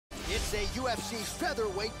is a UFC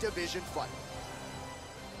featherweight division fight.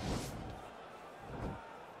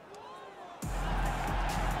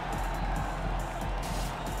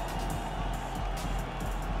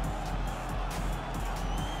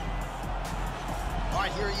 All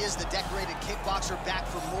right, here he is, the decorated kickboxer, back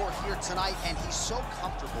for more here tonight, and he's so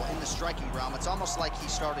comfortable in the striking realm. It's almost like he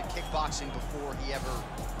started kickboxing before he ever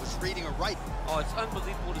was reading or writing. Oh, it's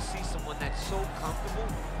unbelievable to see someone that's so comfortable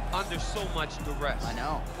under so much duress. I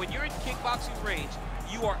know. When you're in kickboxing range,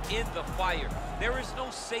 you are in the fire. There is no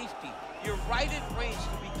safety. You're right in range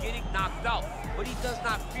to be getting knocked out, but he does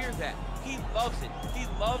not fear that. He loves it. He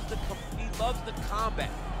loves the combat.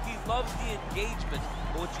 He loves the engagement.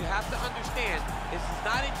 But what you have to understand is he's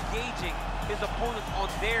not engaging his opponents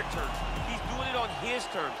on their terms. He's doing it on his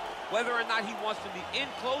terms. Whether or not he wants to be in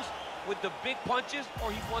close with the big punches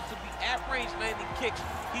or he wants to be at range landing kicks,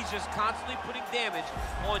 he's just constantly putting damage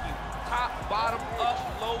on you. Top, bottom, up,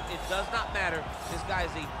 low, it does not matter. This guy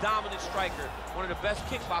is a dominant striker, one of the best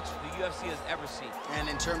kickboxers the UFC has ever seen. And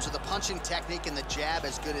in terms of the punching technique and the jab,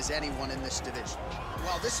 as good as anyone in this division.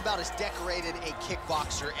 Well, this is about as decorated a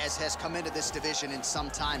kickboxer as has come into this division in some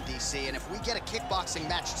time, DC. And if we get a kickboxing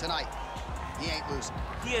match tonight, he ain't losing.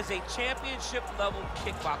 He is a championship-level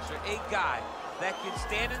kickboxer, a guy that can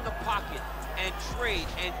stand in the pocket and trade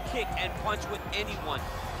and kick and punch with anyone.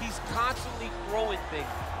 He's constantly throwing things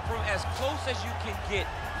from as close as you can get.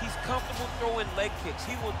 He's comfortable throwing leg kicks.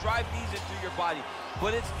 He will drive these into your body.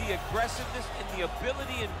 But it's the aggressiveness and the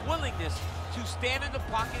ability and willingness to stand in the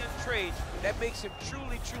pocket and trade that makes him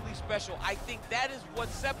truly, truly special. I think that is what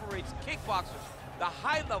separates kickboxers, the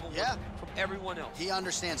high-level ones, from everyone else. He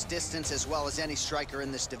understands distance as well as any striker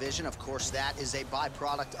in this division. Of course, that is a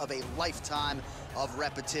byproduct of a lifetime of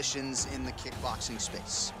repetitions in the kickboxing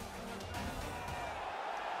space.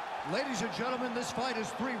 Ladies and gentlemen, this fight is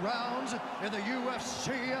 3 rounds in the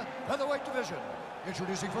UFC featherweight division.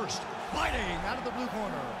 Introducing first, fighting out of the blue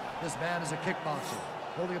corner. This man is a kickboxer,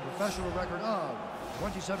 holding a professional record of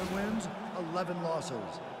 27 wins, 11 losses.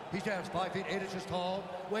 He stands 5 feet 8 inches tall,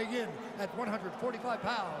 weighing in at 145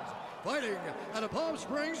 pounds. Fighting out of Palm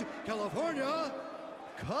Springs, California,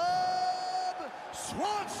 Cub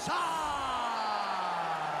Swanson!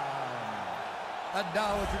 And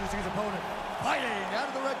now introducing his opponent, fighting out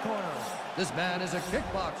of the red corner. This man is a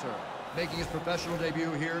kickboxer, making his professional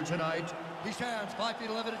debut here tonight. He stands 5 feet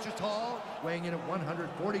 11 inches tall, weighing in at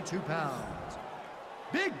 142 pounds.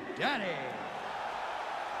 Big Daddy.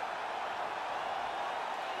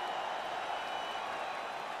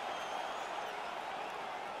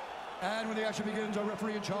 And when the action begins, our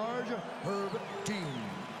referee in charge, Herb Dean.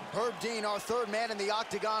 Herb Dean, our third man in the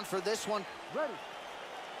octagon for this one. Ready.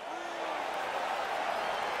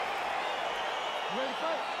 Ready,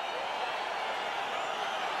 fight.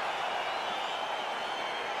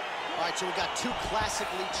 All right, so we got 2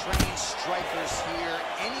 classically trained strikers here.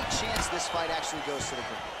 Any chance this fight actually goes to the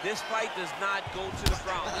ground? This fight does not go to the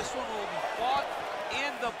ground. This one will be fought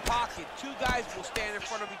in the pocket. 2 guys will stand in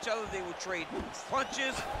front of each other. They will trade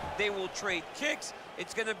punches. They will trade kicks.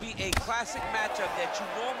 It's going to be a classic matchup that you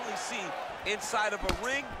normally see inside of a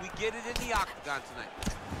ring. We get it in the octagon tonight.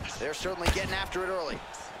 They're certainly getting after it early.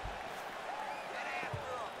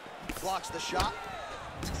 Blocks the shot.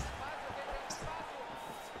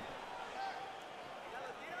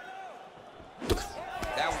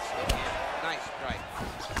 That was nice strike.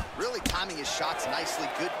 Really timing his shots nicely.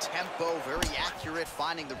 Good tempo, very accurate,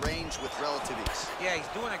 finding the range with relative ease. Yeah, he's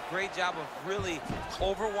doing a great job of really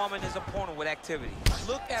overwhelming his opponent with activity.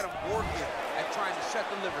 Look at him working at trying to shut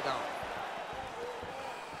the liver down.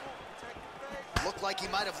 Looked like he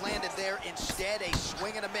might have landed there. Instead, a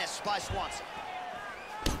swing and a miss by Swanson.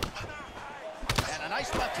 And a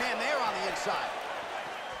nice left hand there on the inside.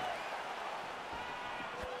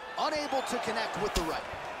 Unable to connect with the right.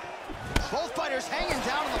 Both fighters hanging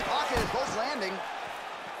down in the pocket and both landing.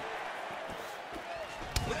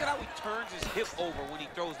 Look at how he turns his hip over when he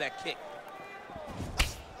throws that kick.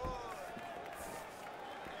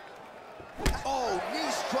 Oh,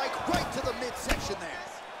 knee strike right to the midsection there.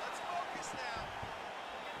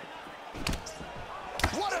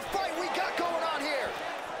 What a fight we got going on here.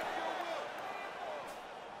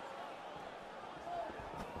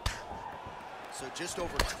 So just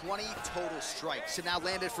over 20 total strikes, and now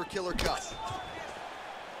landed for Killer Cub.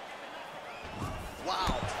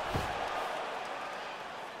 Wow.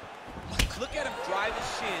 Look at him drive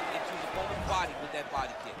his shin into his opponent's body with that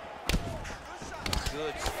body kick.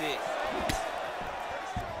 Good stick.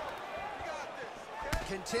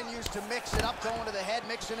 Continues to mix it up, going to the head,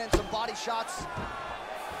 mixing in some body shots.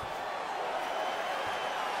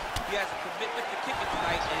 He has a commitment to kicking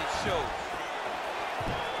tonight, and it shows.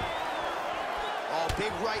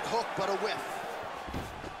 Big right hook, but a whiff.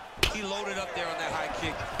 He loaded up there on that high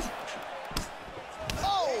kick.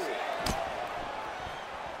 Oh!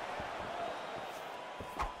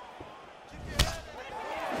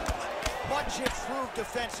 Much improved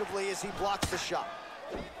defensively as he blocks the shot.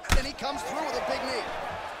 And he comes through with a big knee.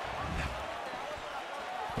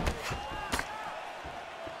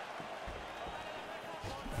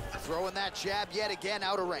 Throwing that jab yet again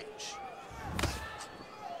out of range.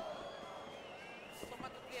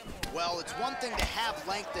 Well, it's one thing to have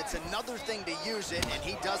length, it's another thing to use it, and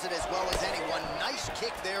he does it as well as anyone. Nice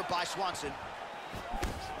kick there by Swanson.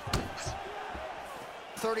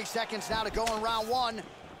 30 seconds now to go in round one.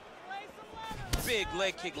 Big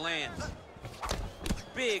leg kick lands.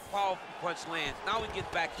 Big, powerful punch lands. Now he gets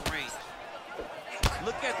back to range.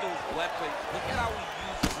 Look at those weapons. Look at how he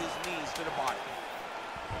uses his knees to the body.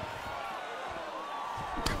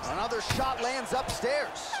 Another shot lands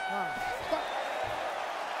upstairs.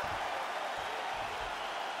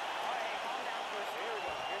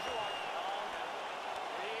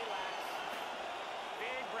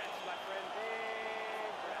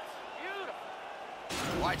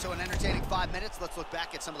 All right, so an entertaining 5 minutes. Let's look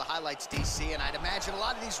back at some of the highlights, DC, and I'd imagine a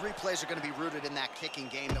lot of these replays are going to be rooted in that kicking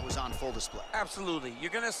game that was on full display. Absolutely.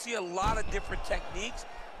 You're going to see a lot of different techniques,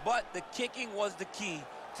 but the kicking was the key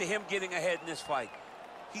to him getting ahead in this fight.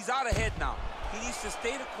 He's out ahead now. He needs to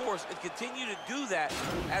stay the course and continue to do that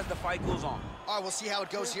as the fight goes on. All right, we'll see how it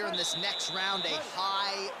goes here in this next round. A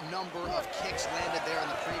high number of kicks landed there in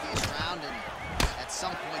the previous round, and at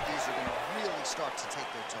some point, these are going to really start to take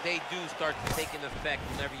their toll. They do start to take an effect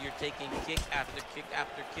whenever you're taking kick after kick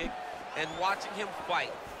after kick. And watching him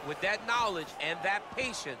fight with that knowledge and that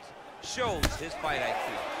patience shows his fight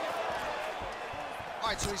IQ. All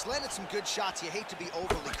right, so he's landed some good shots. You hate to be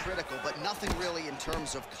overly critical, but nothing really in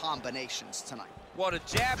terms of combinations tonight. Well, the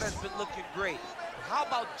jab has been looking great. How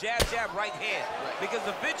about jab, jab, right hand? Right. Because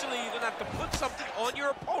eventually you're going to have to put something on your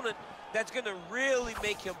opponent that's going to really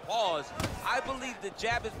make him pause. I believe the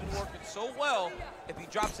jab has been working so well, if he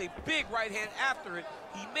drops a big right hand after it,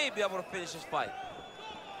 he may be able to finish his fight.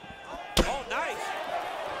 Oh, nice.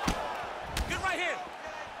 Good right hand.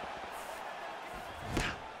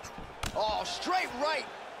 Oh, straight right.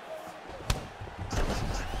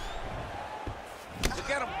 Look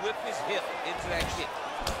at him whip his hip into that kick.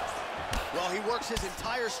 Well, he works his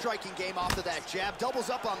entire striking game off of that jab. Doubles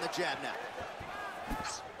up on the jab now.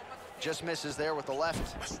 Just misses there with the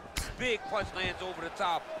left. Big punch lands over the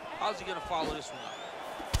top. How's he gonna follow this one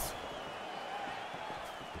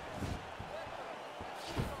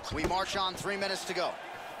up? We march on, 3 minutes to go.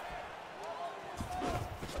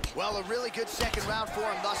 Well, a really good second round for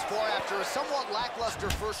him thus far. After a somewhat lackluster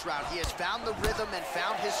first round, he has found the rhythm and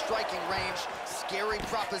found his striking range. Scary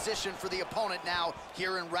proposition for the opponent now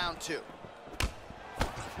here in round two.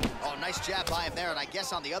 Oh, nice jab by him there, and I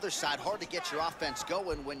guess on the other side, hard to get your offense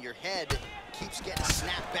going when your head keeps getting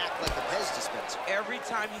snapped back like a Pez dispenser. Every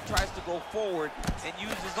time he tries to go forward and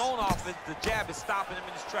use his own offense, the jab is stopping him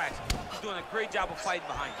in his tracks. He's doing a great job of fighting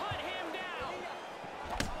behind him.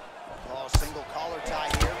 Oh, single collar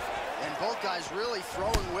tie here, and both guys really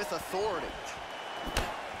throwing with authority.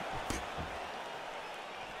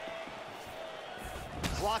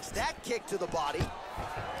 Blocks that kick to the body,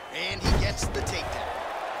 and he gets the takedown.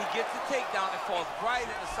 He gets the takedown and falls right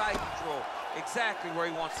into side control, exactly where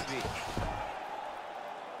he wants to be.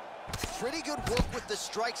 Pretty good work with the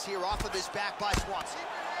strikes here off of his back by Swanson.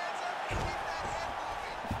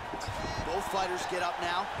 Both fighters get up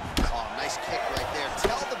now. Oh, nice kick right there.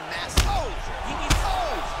 Tell the master. Oh! He needs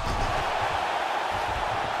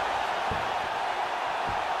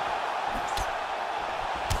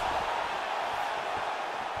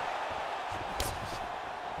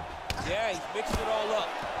Yeah, he's mixed it all up.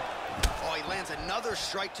 Oh, he lands another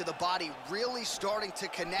strike to the body, really starting to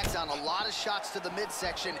connect on a lot of shots to the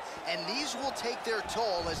midsection, and these will take their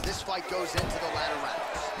toll as this fight goes into the latter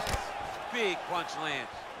rounds. Big punch lands.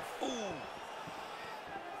 Ooh.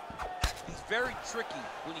 He's very tricky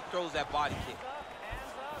when he throws that body kick.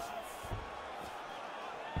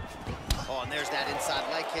 Oh, and there's that inside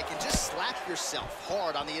leg kick, and just slap yourself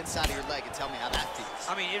hard on the inside of your leg and tell me how that feels.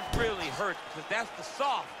 I mean, it really hurts because that's the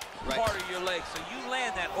soft part of your leg. So you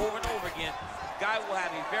land that over and over again, guy will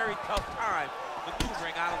have a very tough time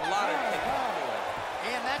maneuvering out of a lot of things.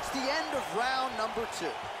 And that's the end of round number two.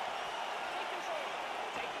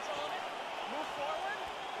 Take control of it, move forward.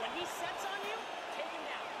 When he sets on you, take him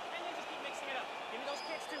down. And then just keep mixing it up. Give me those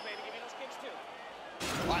kicks too, baby. Give me those kicks too.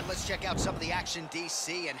 All right, let's check out some of the action,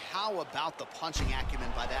 DC, and how about the punching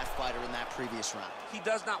acumen by that fighter in that previous round? He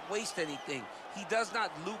does not waste anything. He does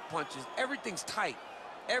not loop punches. Everything's tight.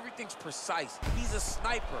 Everything's precise. He's a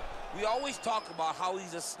sniper. We always talk about how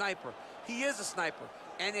he's a sniper. He is a sniper,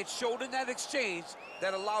 and it showed in that exchange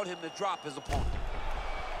that allowed him to drop his opponent.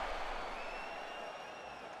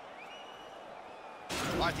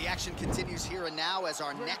 All right, the action continues here and now as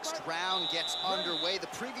our next round gets underway. The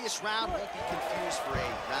previous round won't be confused for a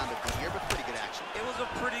round of the year, but pretty good action. It was a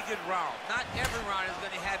pretty good round. Not every round is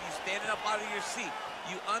going to have you standing up out of your seat.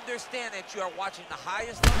 You understand that you are watching the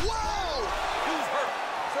highest level. Whoa! Who's hurt?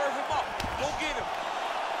 Serve him up. Go get him.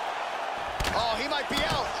 Oh, he might be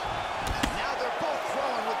out. Now they're both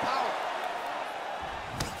throwing with power.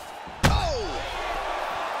 Oh!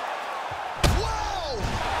 Whoa!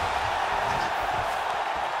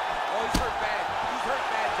 Oh, he's hurt bad. He's hurt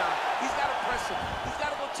bad, John. He's got to press him. He's got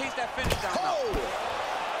to go chase that finish down now. Oh!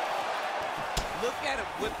 Look at him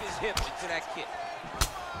whip his hip into that kick.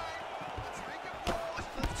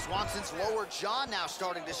 Swanson's lower jaw now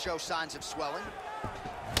starting to show signs of swelling.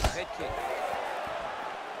 Head kick.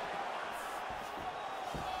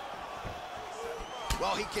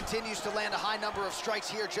 Well, he continues to land a high number of strikes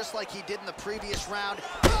here, just like he did in the previous round.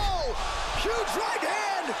 Oh! Huge right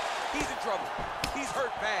hand! He's in trouble. He's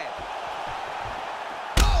hurt bad.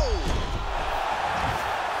 Oh!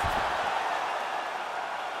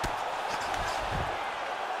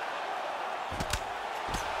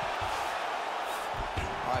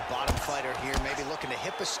 All right, bottom fighter here, maybe looking to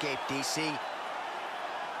hip escape, DC.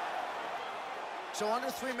 So under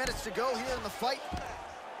 3 minutes to go here in the fight.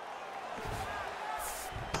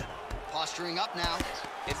 Posturing up now.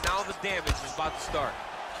 And now the damage is about to start.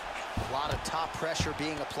 A lot of top pressure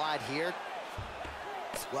being applied here.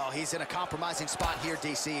 Well, he's in a compromising spot here,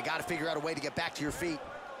 DC. You got to figure out a way to get back to your feet.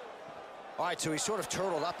 All right, so he's sort of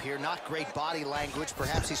turtled up here. Not great body language.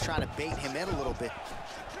 Perhaps he's trying to bait him in a little bit.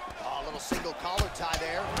 Oh, a little single collar tie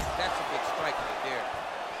there. That's a big strike right there.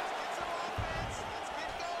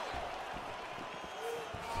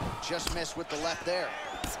 Just missed with the left there.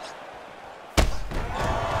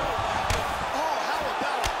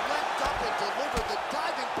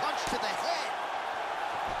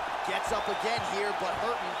 Gets up again here, but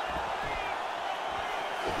hurting.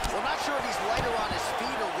 We're not sure if he's lighter on his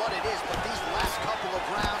feet or what it is, but these last couple of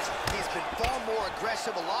rounds, he's been far more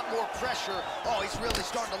aggressive, a lot more pressure. Oh, he's really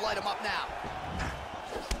starting to light him up now.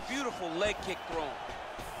 Beautiful leg kick thrown.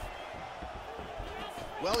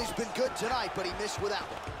 Well, he's been good tonight, but he missed with that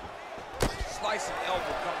one. Slicing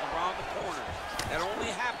elbow comes around the corner. That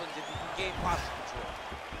only happens if you can gain posture control.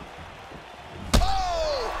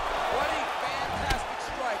 Oh! What a fantastic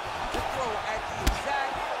strike to throw at the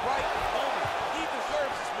exact right moment. He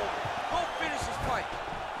deserves this moment. Go finish his fight.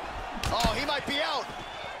 Oh, he might be out.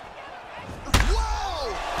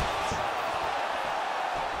 Whoa!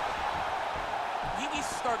 He needs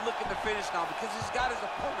to start looking to finish now because he's got his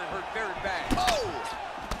opponent hurt very bad. Oh!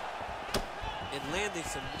 And landing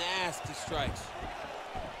some nasty strikes.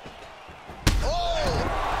 Oh!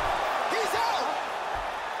 He's out!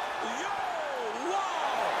 Yo!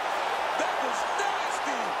 Wow! That was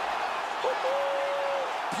nasty!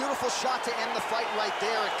 Beautiful shot to end the fight right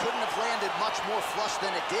there. It couldn't have landed much more flush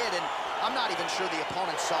than it did, and I'm not even sure the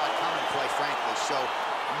opponent saw it coming, quite frankly. So,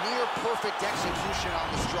 near perfect execution on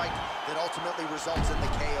the strike that ultimately results in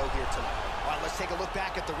the KO here tonight. All right, let's take a look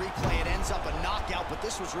back at the replay. It ends up a knockout, but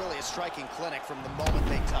this was really a striking clinic from the moment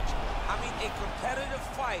they touched it. I mean, a competitive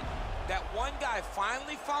fight. That one guy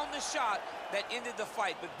finally found the shot that ended the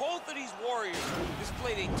fight. But both of these warriors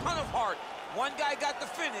displayed a ton of heart. One guy got the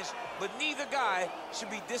finish, but neither guy should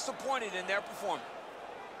be disappointed in their performance.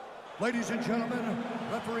 Ladies and gentlemen,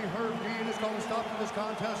 referee Herb Dean is going to stop to this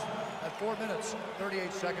contest at 4 minutes,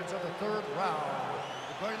 38 seconds of the third round.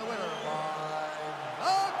 Declaring the winner by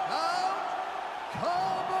knockout,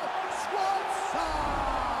 Cub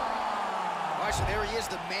Swanson! All right, so there he is,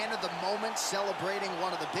 the man of the moment, celebrating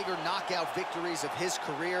one of the bigger knockout victories of his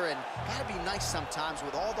career. And gotta be nice sometimes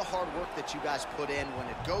with all the hard work that you guys put in when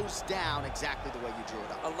it goes down exactly the way you drew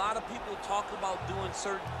it up. A lot of people talk about doing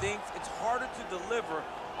certain things. It's harder to deliver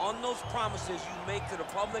on those promises you make to the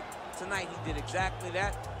public. Tonight, he did exactly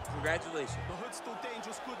that. Congratulations. The hood's still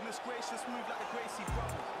dangerous, goodness gracious, move like a Gracie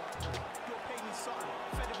brother. You're paying me something,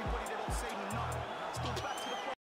 fed everybody that don't say me nothing. Still back to the